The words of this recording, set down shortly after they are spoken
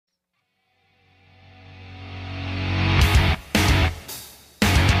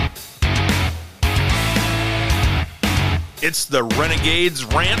It's the Renegades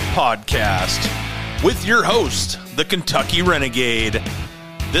Rant Podcast with your host, the Kentucky Renegade.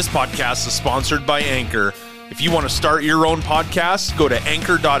 This podcast is sponsored by Anchor. If you want to start your own podcast, go to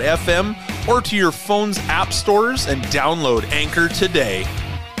anchor.fm or to your phone's app stores and download Anchor today.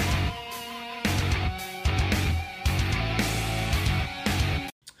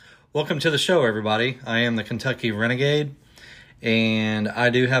 Welcome to the show, everybody. I am the Kentucky Renegade, and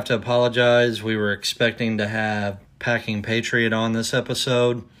I do have to apologize. We were expecting to have Packing Patriot on this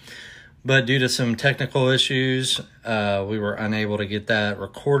episode, but due to some technical issues, we were unable to get that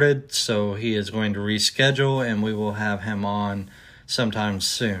recorded, so he is going to reschedule, and we will have him on sometime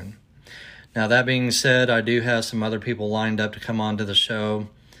soon. Now, that being said, I do have some other people lined up to come on to the show.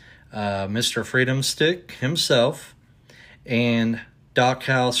 Mr. Freedom Stick himself, and Doc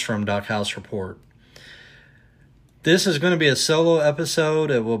House from Doc House Report. This is going to be a solo episode.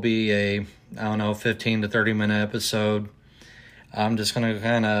 It will be a 15 to 30 minute episode. I'm just going to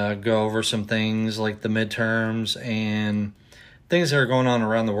kind of go over some things like the midterms and things that are going on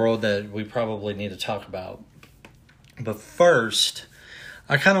around the world that we probably need to talk about. But first,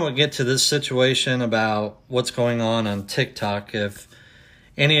 I kind of want to get to this situation about what's going on TikTok. If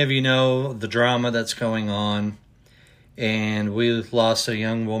any of you know the drama that's going on, and we lost a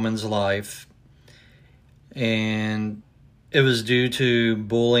young woman's life, and it was due to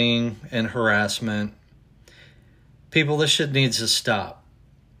bullying and harassment. People, this shit needs to stop.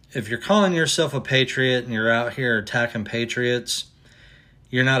 If you're calling yourself a patriot and you're out here attacking patriots,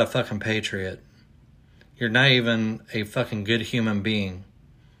 you're not a fucking patriot. You're not even a fucking good human being.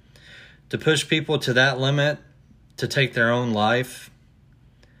 To push people to that limit, to take their own life,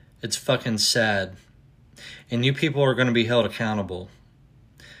 it's fucking sad. And you people are going to be held accountable.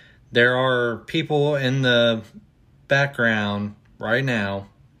 There are people in the background right now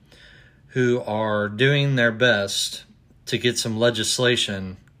who are doing their best to get some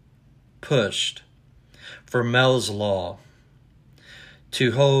legislation pushed for Mel's Law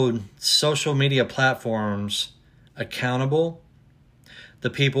to hold social media platforms accountable, the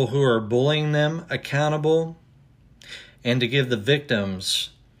people who are bullying them accountable, and to give the victims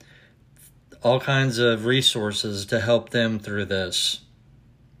all kinds of resources to help them through this.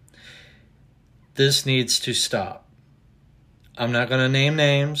 This needs to stop. I'm not going to name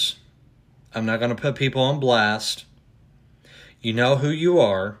names. I'm not going to put people on blast. You know who you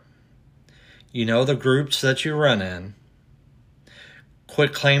are. You know the groups that you run in.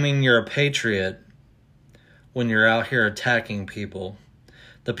 Quit claiming you're a patriot when you're out here attacking people,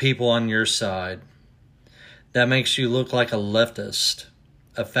 the people on your side. That makes you look like a leftist,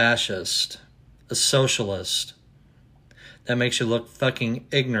 a fascist, a socialist. That makes you look fucking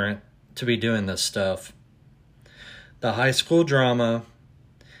ignorant to be doing this stuff. The high school drama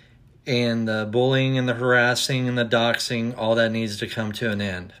and the bullying and the harassing and the doxing, all that needs to come to an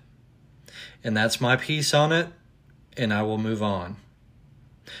end. And that's my piece on it, and I will move on.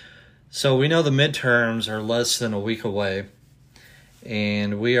 So we know the midterms are less than a week away,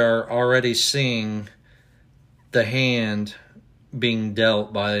 and we are already seeing the hand being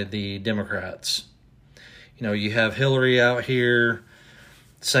dealt by the Democrats. You know, you have Hillary out here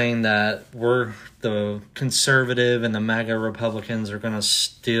saying that we're the conservative and the MAGA Republicans are going to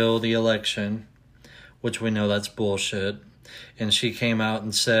steal the election, which we know that's bullshit. And she came out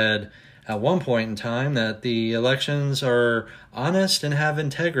and said at one point in time that the elections are honest and have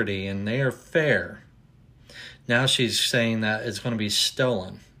integrity and they are fair. Now she's saying that it's going to be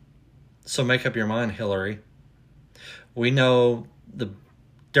stolen. So make up your mind, Hillary. We know the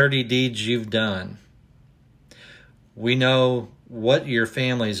dirty deeds you've done. We know what your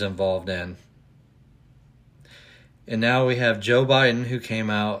family's involved in. And now we have Joe Biden, who came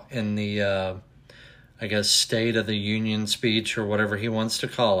out in the, State of the Union speech, or whatever he wants to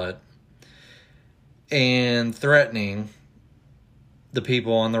call it, and threatening the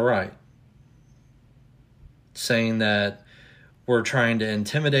people on the right, saying that we're trying to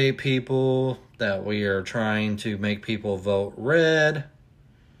intimidate people, that we are trying to make people vote red,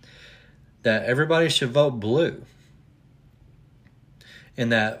 that everybody should vote blue,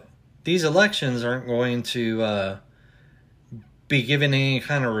 and that these elections aren't going to be given any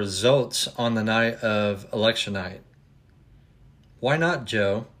kind of results on the night of election night. Why not,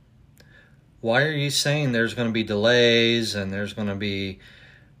 Joe? Why are you saying there's going to be delays and there's going to be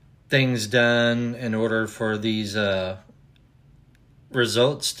things done in order for these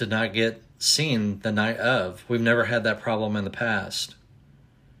results to not get seen the night of? We've never had that problem in the past.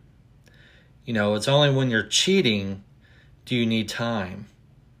 You know, it's only when you're cheating do you need time.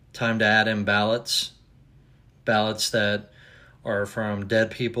 Time to add in ballots that are from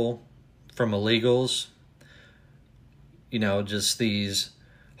dead people, from illegals. just these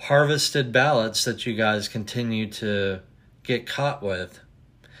harvested ballots that you guys continue to get caught with.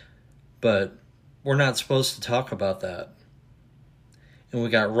 But we're not supposed to talk about that. And we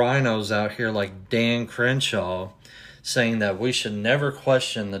got rhinos out here like Dan Crenshaw saying that we should never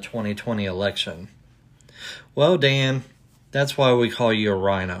question the 2020 election. Well, Dan, that's why we call you a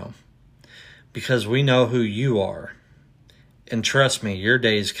rhino. Because we know who you are. And trust me, your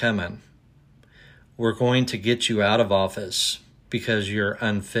day's coming. We're going to get you out of office because you're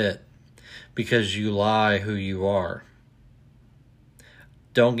unfit. Because you lie who you are.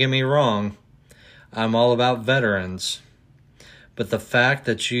 Don't get me wrong, I'm all about veterans. But the fact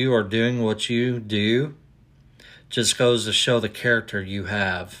that you are doing what you do just goes to show the character you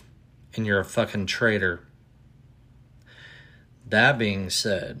have. And you're a fucking traitor. That being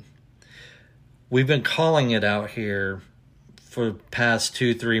said, we've been calling it out here for the past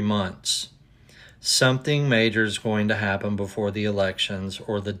 2-3 months. Something major is going to happen before the elections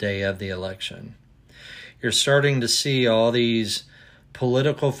or the day of the election. You're starting to see all these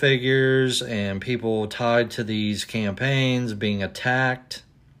political figures and people tied to these campaigns being attacked.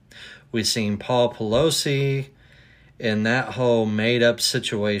 We've seen Paul Pelosi in that whole made-up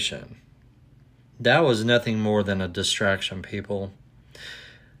situation. That was nothing more than a distraction, people.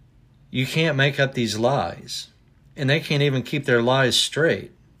 You can't make up these lies. And they can't even keep their lies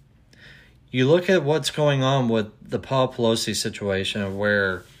straight. You look at what's going on with the Paul Pelosi situation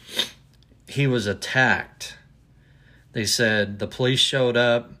where he was attacked. They said the police showed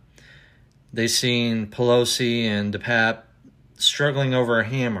up. They seen Pelosi and DePape struggling over a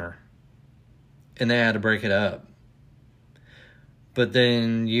hammer. And they had to break it up. But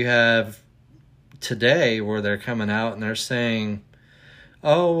then you have today where they're coming out and they're saying,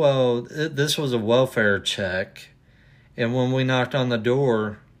 oh, well, this was a welfare check. And when we knocked on the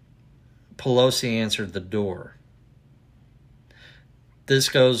door, Pelosi answered the door. This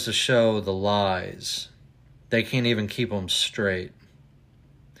goes to show the lies. They can't even keep them straight.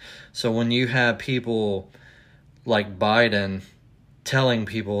 So when you have people like Biden telling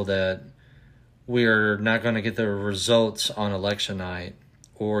people that we're not going to get the results on election night,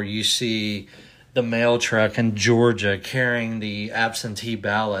 or you see the mail truck in Georgia carrying the absentee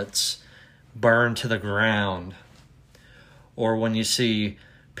ballots burned to the ground, or when you see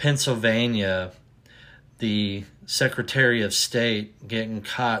Pennsylvania, the Secretary of State getting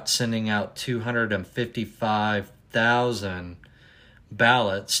caught sending out 255,000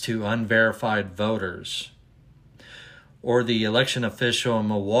 ballots to unverified voters, or the election official in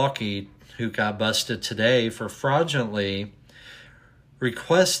Milwaukee who got busted today for fraudulently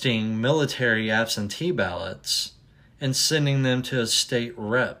requesting military absentee ballots and sending them to a state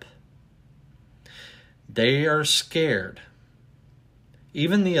rep. They are scared.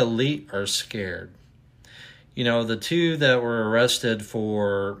 Even the elite are scared. The two that were arrested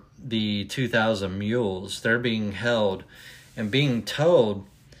for the 2,000 mules, they're being held and being told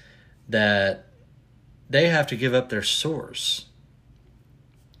that they have to give up their source.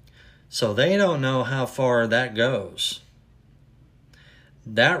 So they don't know how far that goes.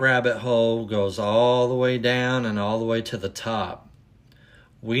 That rabbit hole goes all the way down and all the way to the top.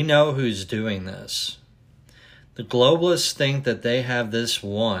 We know who's doing this. The globalists think that they have this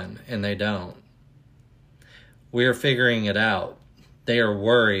won, and they don't. We are figuring it out. They are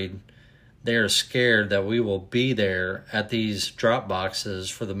worried. They are scared that we will be there at these drop boxes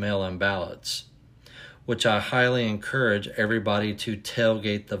for the mail-in ballots, which I highly encourage everybody to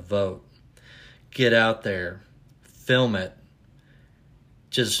tailgate the vote. Get out there. Film it.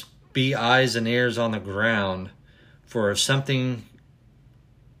 Just be eyes and ears on the ground for if something,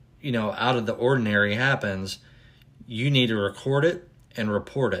 out of the ordinary happens, you need to record it and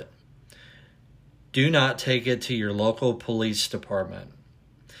report it. Do not take it to your local police department.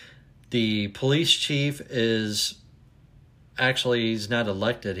 The police chief he's not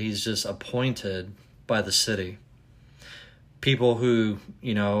elected. He's just appointed by the city. People who,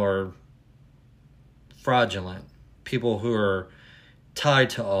 are fraudulent. People who are tied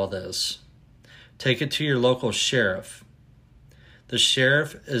to all this. Take it to your local sheriff. The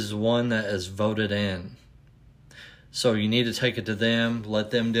sheriff is one that is voted in. So you need to take it to them,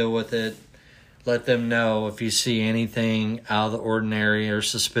 let them deal with it. Let them know if you see anything out of the ordinary or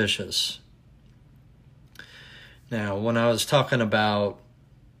suspicious. Now, when I was talking about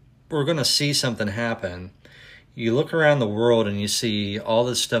we're going to see something happen, you look around the world and you see all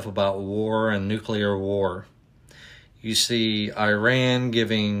this stuff about war and nuclear war. You see Iran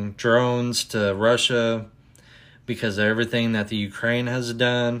giving drones to Russia because of everything that the Ukraine has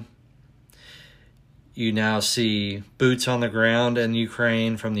done. You now see boots on the ground in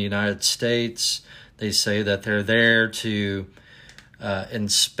Ukraine from the United States. They say that they're there to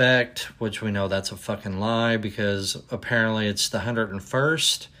inspect, which we know that's a fucking lie, because apparently it's the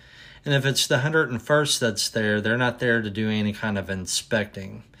 101st. And if it's the 101st that's there, they're not there to do any kind of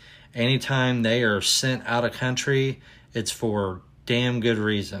inspecting. Anytime they are sent out of country, it's for damn good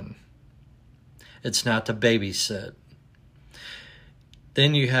reason. It's not to babysit.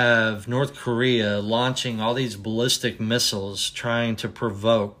 Then you have North Korea launching all these ballistic missiles trying to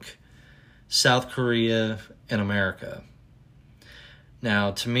provoke South Korea and America.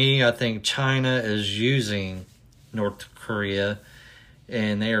 Now, to me, I think China is using North Korea,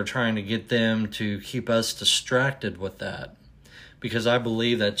 and they are trying to get them to keep us distracted with that. Because I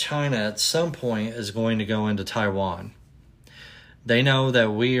believe that China at some point is going to go into Taiwan. They know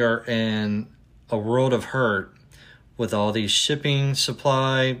that we are in a world of hurt with all these shipping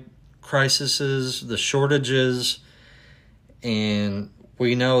supply crises, the shortages, and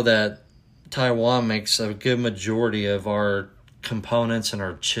we know that Taiwan makes a good majority of our components and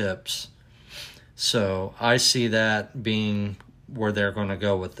our chips. So I see that being where they're going to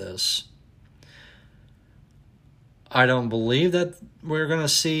go with this. I don't believe that we're going to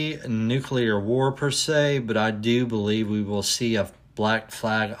see a nuclear war per se, but I do believe we will see a black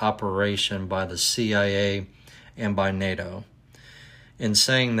flag operation by the CIA and by NATO. In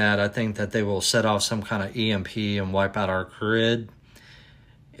saying that, I think that they will set off some kind of EMP and wipe out our grid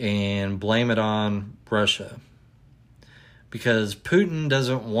and blame it on Russia. Because Putin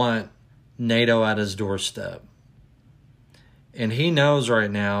doesn't want NATO at his doorstep. And he knows right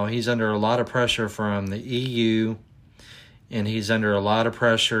now he's under a lot of pressure from the EU, and he's under a lot of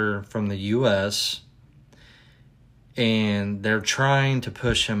pressure from the US, and they're trying to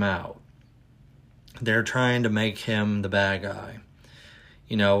push him out. They're trying to make him the bad guy.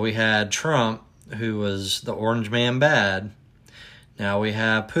 You know, we had Trump, who was the orange man bad. Now we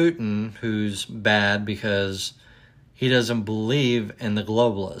have Putin, who's bad because he doesn't believe in the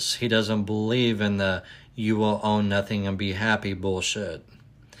globalists. He doesn't believe in the you will own nothing and be happy bullshit.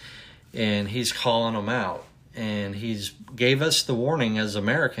 And he's calling them out. And he's gave us the warning as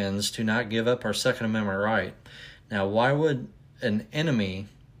Americans to not give up our Second Amendment right. Now, why would an enemy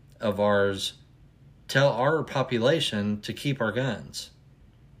of ours tell our population to keep our guns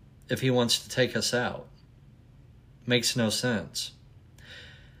if he wants to take us out? Makes no sense.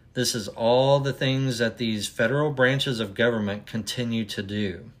 This is all the things that these federal branches of government continue to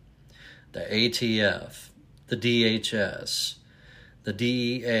do. The ATF, the DHS, the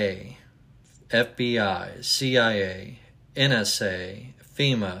DEA, FBI, CIA, NSA,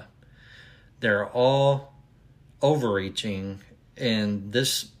 FEMA, they're all overreaching, and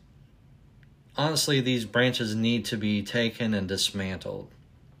this, honestly, these branches need to be taken and dismantled.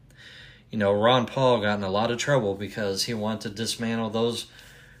 You know, Ron Paul got in a lot of trouble because he wanted to dismantle those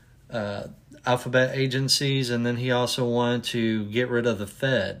alphabet agencies, and then he also wanted to get rid of the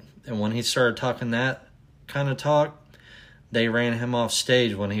Fed. And when he started talking that kind of talk, they ran him off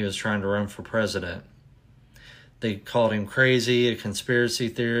stage when he was trying to run for president. They called him crazy, a conspiracy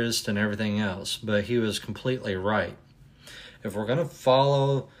theorist, and everything else. But he was completely right. If we're going to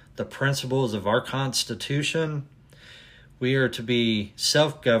follow the principles of our Constitution, we are to be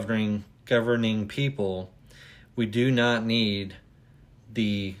self-governing people. We do not need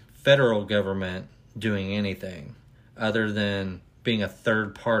the federal government doing anything other than being a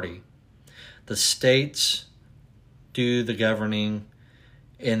third party. The states do the governing,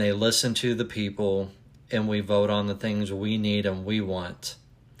 and they listen to the people, and we vote on the things we need and we want.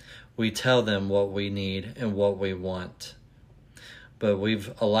 We tell them what we need and what we want. But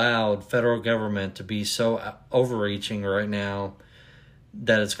we've allowed federal government to be so overreaching right now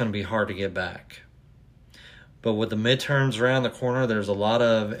that it's going to be hard to get back. But with the midterms around the corner, there's a lot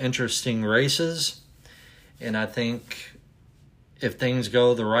of interesting races, and I think if things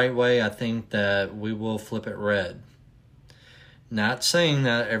go the right way, I think that we will flip it red. Not saying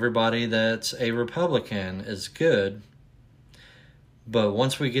that everybody that's a Republican is good, but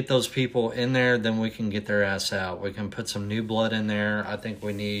once we get those people in there, then we can get their ass out. We can put some new blood in there. I think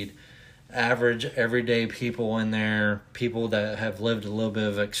we need average, everyday people in there, people that have lived a little bit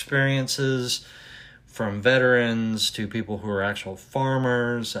of experiences, from veterans to people who are actual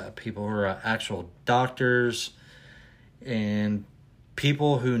farmers, people who are actual doctors, and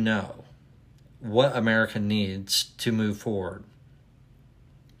people who know what America needs to move forward.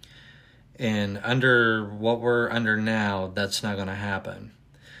 And under what we're under now, that's not going to happen.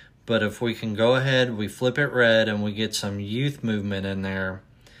 But if we can go ahead, we flip it red, and we get some youth movement in there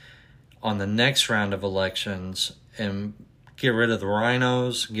on the next round of elections, and get rid of the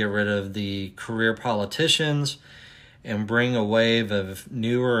rhinos, get rid of the career politicians, and bring a wave of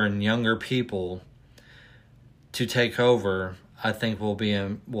newer and younger people to take over, I think we'll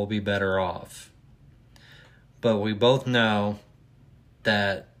be better off. But we both know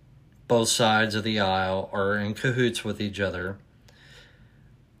that both sides of the aisle are in cahoots with each other.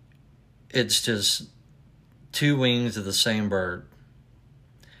 It's just two wings of the same bird.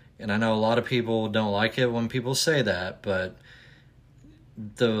 And I know a lot of people don't like it when people say that, but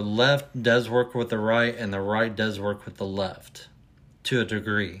the left does work with the right, and the right does work with the left to a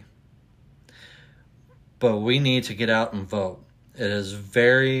degree. But we need to get out and vote. It is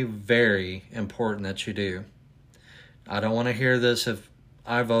very, very important that you do. I don't want to hear this, if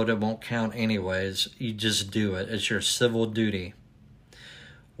I vote, it won't count anyways. You just do it. It's your civil duty.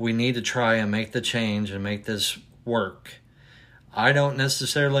 We need to try and make the change and make this work. I don't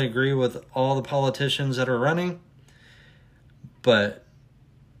necessarily agree with all the politicians that are running, but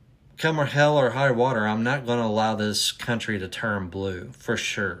come hell or high water, I'm not going to allow this country to turn blue, for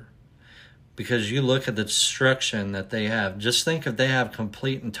sure. Because you look at the destruction that they have. Just think if they have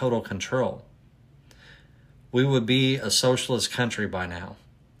complete and total control. We would be a socialist country by now.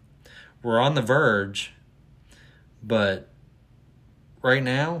 We're on the verge, but right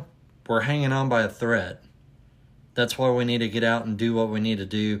now, we're hanging on by a thread. That's why we need to get out and do what we need to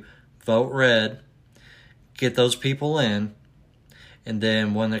do. Vote red, get those people in, and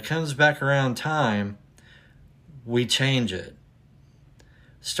then when it comes back around time, we change it.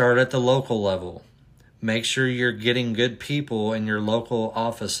 Start at the local level. Make sure you're getting good people in your local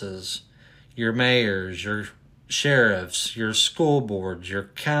offices, your mayors, your sheriffs, your school boards, your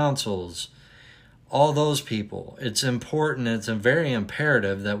councils, all those people. It's important, it's very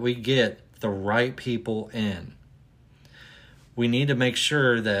imperative that we get the right people in. We need to make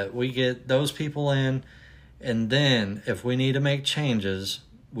sure that we get those people in, and then if we need to make changes,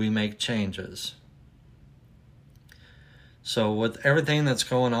 we make changes. So with everything that's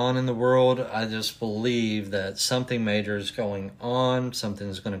going on in the world, I just believe that something major is going on,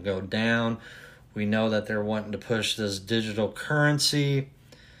 something's going to go down. We know that they're wanting to push this digital currency.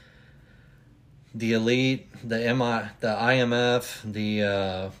 The elite, the IMF,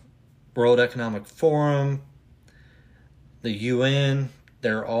 the World Economic Forum, the UN,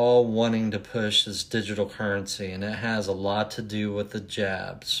 they're all wanting to push this digital currency, and it has a lot to do with the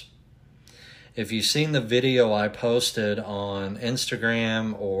jabs. If you've seen the video I posted on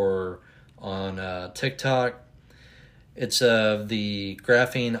Instagram or on TikTok, it's of the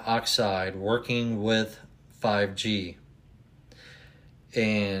graphene oxide working with 5G.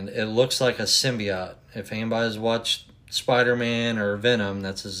 And it looks like a symbiote. If anybody's watched Spider-Man or Venom,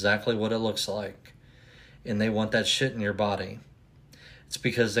 that's exactly what it looks like. And they want that shit in your body. It's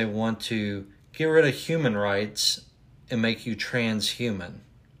because they want to get rid of human rights and make you transhuman.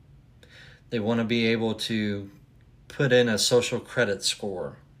 They want to be able to put in a social credit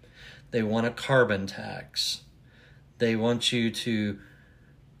score. They want a carbon tax. They want you to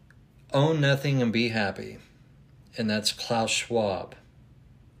own nothing and be happy. And that's Klaus Schwab,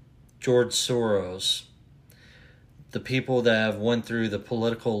 George Soros, the people that have went through the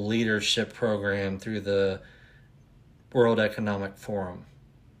political leadership program through the World Economic Forum.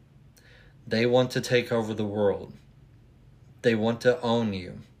 They want to take over the world. They want to own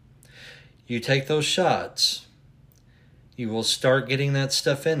you. You take those shots, you will start getting that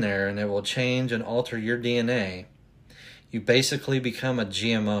stuff in there, and it will change and alter your DNA. You basically become a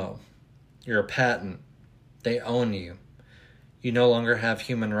GMO. You're a patent. They own you. You no longer have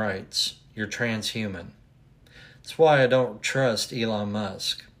human rights. You're transhuman. That's why I don't trust Elon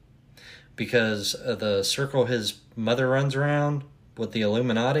Musk. Because of the circle his mother runs around with the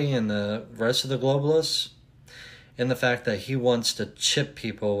Illuminati and the rest of the globalists. And the fact that he wants to chip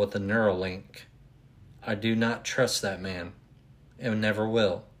people with the Neuralink. I do not trust that man. And never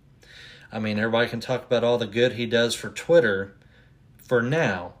will. I mean, everybody can talk about all the good he does for Twitter for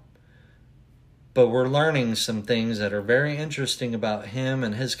now. But we're learning some things that are very interesting about him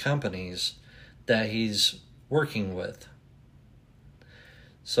and his companies that he's working with.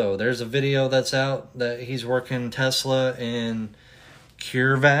 So there's a video that's out that he's working Tesla in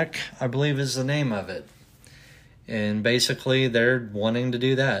CureVac, I believe is the name of it. And basically they're wanting to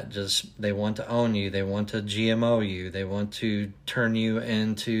do that. Just they want to own you. They want to GMO you. They want to turn you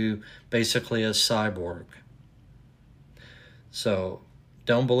into basically a cyborg. So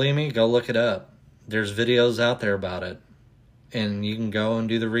don't believe me? Go look it up. There's videos out there about it. And you can go and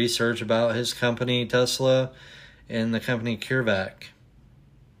do the research about his company, Tesla, and the company CureVac.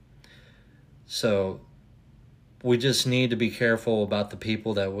 So we just need to be careful about the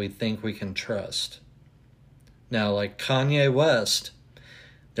people that we think we can trust. Now, like Kanye West,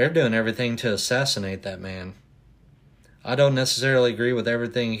 they're doing everything to assassinate that man. I don't necessarily agree with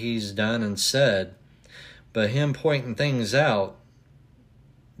everything he's done and said, But him pointing things out,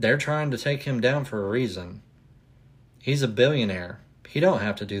 they're trying to take him down for a reason. He's a billionaire. He don't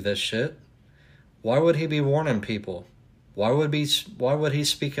have to do this shit. Why would he be warning people? Why would he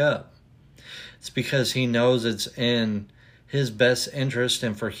speak up? It's because he knows it's in his best interest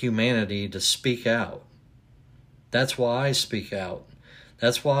and for humanity to speak out. That's why I speak out.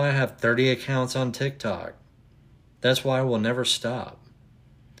 That's why I have 30 accounts on TikTok. That's why I will never stop.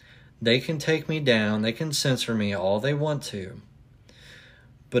 They can take me down, they can censor me all they want to.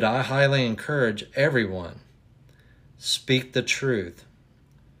 But I highly encourage everyone, speak the truth,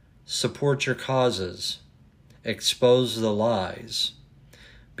 support your causes, expose the lies.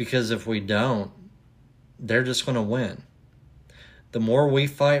 Because if we don't, they're just going to win. The more we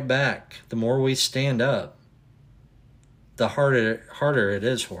fight back, the more we stand up, the harder it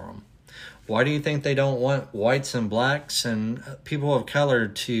is for them. Why do you think they don't want whites and blacks and people of color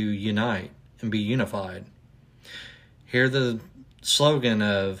to unite and be unified? Hear the slogan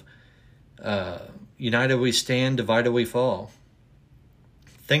of united we stand, divided we fall.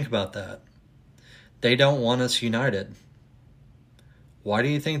 Think about that. They don't want us united. Why do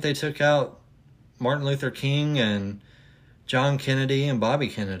you think they took out Martin Luther King and John Kennedy and Bobby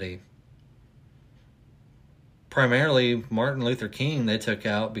Kennedy? Primarily, Martin Luther King they took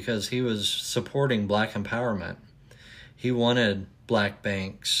out because he was supporting black empowerment. He wanted black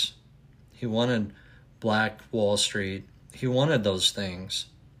banks. He wanted black Wall Street. He wanted those things.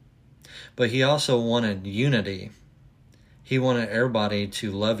 But he also wanted unity. He wanted everybody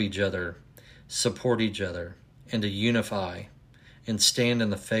to love each other, support each other, and to unify and stand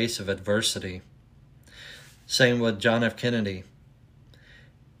in the face of adversity. Same with John F. Kennedy.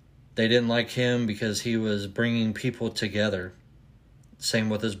 They didn't like him because he was bringing people together. Same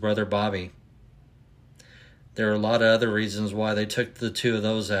with his brother Bobby. There are a lot of other reasons why they took the two of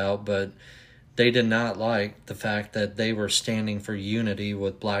those out, but they did not like the fact that they were standing for unity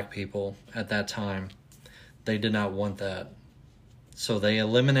with black people at that time. They did not want that. So they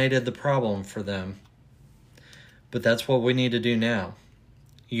eliminated the problem for them. But that's what we need to do now.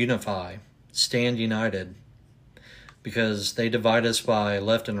 Unify. Stand united. Because they divide us by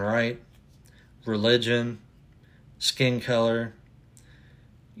left and right, religion, skin color,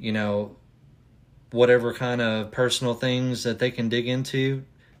 whatever kind of personal things that they can dig into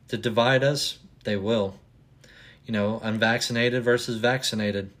to divide us, they will. Unvaccinated versus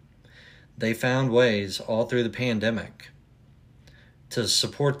vaccinated. They found ways all through the pandemic to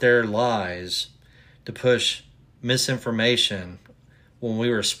support their lies, to push misinformation when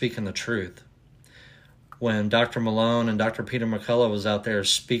we were speaking the truth. When Dr. Malone and Dr. Peter McCullough was out there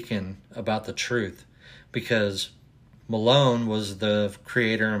speaking about the truth, because Malone was the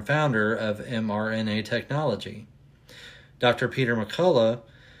creator and founder of mRNA technology. Dr. Peter McCullough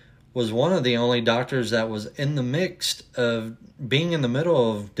was one of the only doctors that was in the mix of being in the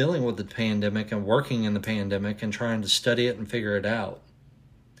middle of dealing with the pandemic and working in the pandemic and trying to study it and figure it out.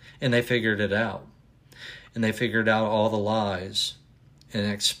 And they figured it out. And they figured out all the lies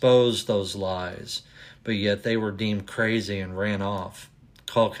and exposed those lies. But yet they were deemed crazy and ran off,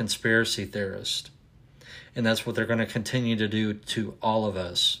 called conspiracy theorists. And that's what they're going to continue to do to all of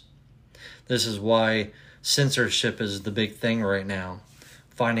us. This is why censorship is the big thing right now.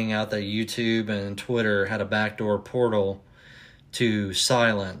 Finding out that YouTube and Twitter had a backdoor portal to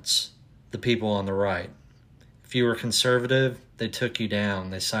silence the people on the right. If you were conservative, they took you down.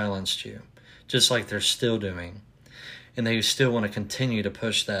 They silenced you, just like they're still doing. And they still want to continue to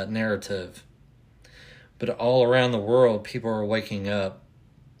push that narrative. But all around the world, people are waking up,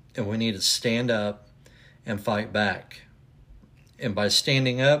 and we need to stand up and fight back. And by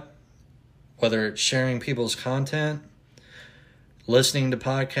standing up, whether it's sharing people's content, listening to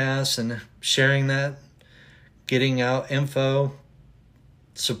podcasts and sharing that, getting out info,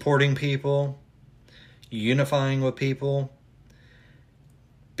 supporting people, unifying with people,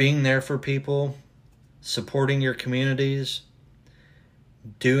 being there for people, supporting your communities,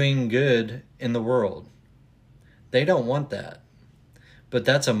 doing good in the world. They don't want that. But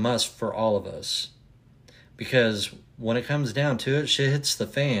that's a must for all of us. Because when it comes down to it, shit hits the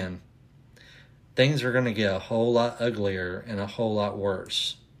fan. Things are going to get a whole lot uglier and a whole lot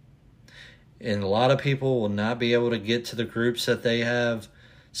worse. And a lot of people will not be able to get to the groups that they have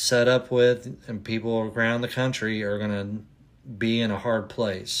set up with, and people around the country are going to be in a hard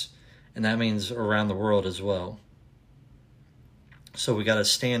place. And that means around the world as well. So we got to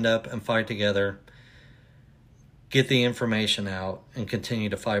stand up and fight together, get the information out, and continue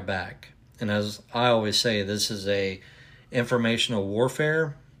to fight back. And as I always say, this is a informational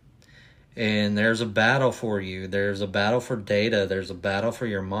warfare, and there's a battle for you. There's a battle for data. There's a battle for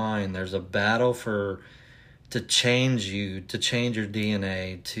your mind. There's a battle for to change you, to change your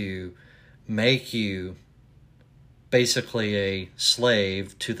DNA, to make you basically a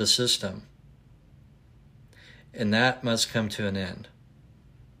slave to the system. And that must come to an end.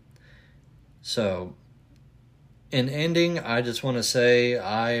 So, in ending, I just want to say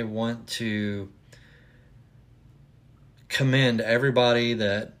I want to commend everybody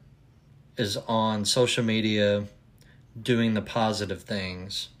that is on social media doing the positive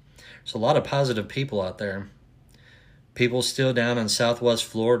things. There's a lot of positive people out there. People still down in Southwest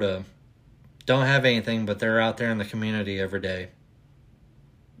Florida don't have anything, but they're out there in the community every day.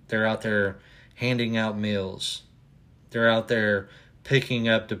 They're out there handing out meals. They're out there picking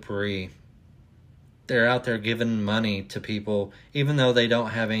up debris. They're out there giving money to people, even though they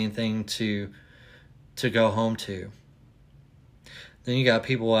don't have anything to go home to. Then you got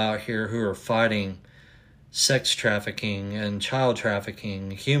people out here who are fighting sex trafficking and child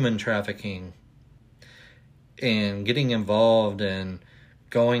trafficking, human trafficking, and getting involved and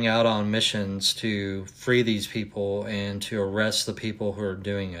going out on missions to free these people and to arrest the people who are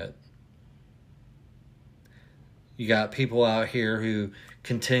doing it. You got people out here who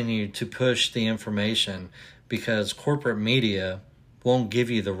continue to push the information because corporate media won't give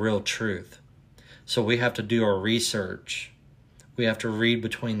you the real truth. So we have to do our research. We have to read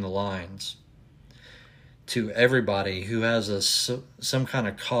between the lines. To everybody who has some kind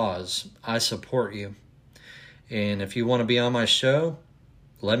of cause, I support you. And if you want to be on my show,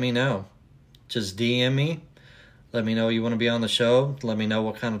 let me know. Just DM me. Let me know you want to be on the show. Let me know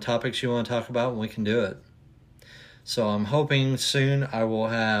what kind of topics you want to talk about, and we can do it. So I'm hoping soon I will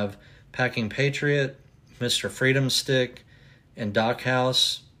have Packing Patriot, Mr. Freedom Stick, and Doc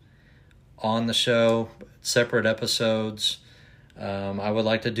House on the show, separate episodes. I would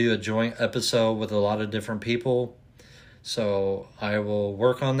like to do a joint episode with a lot of different people. So I will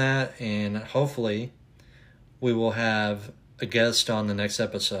work on that, and hopefully we will have a guest on the next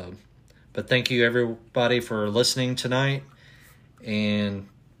episode. But thank you everybody for listening tonight. And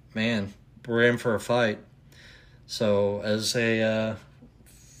man, we're in for a fight. So as a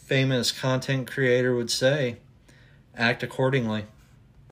famous content creator would say, act accordingly.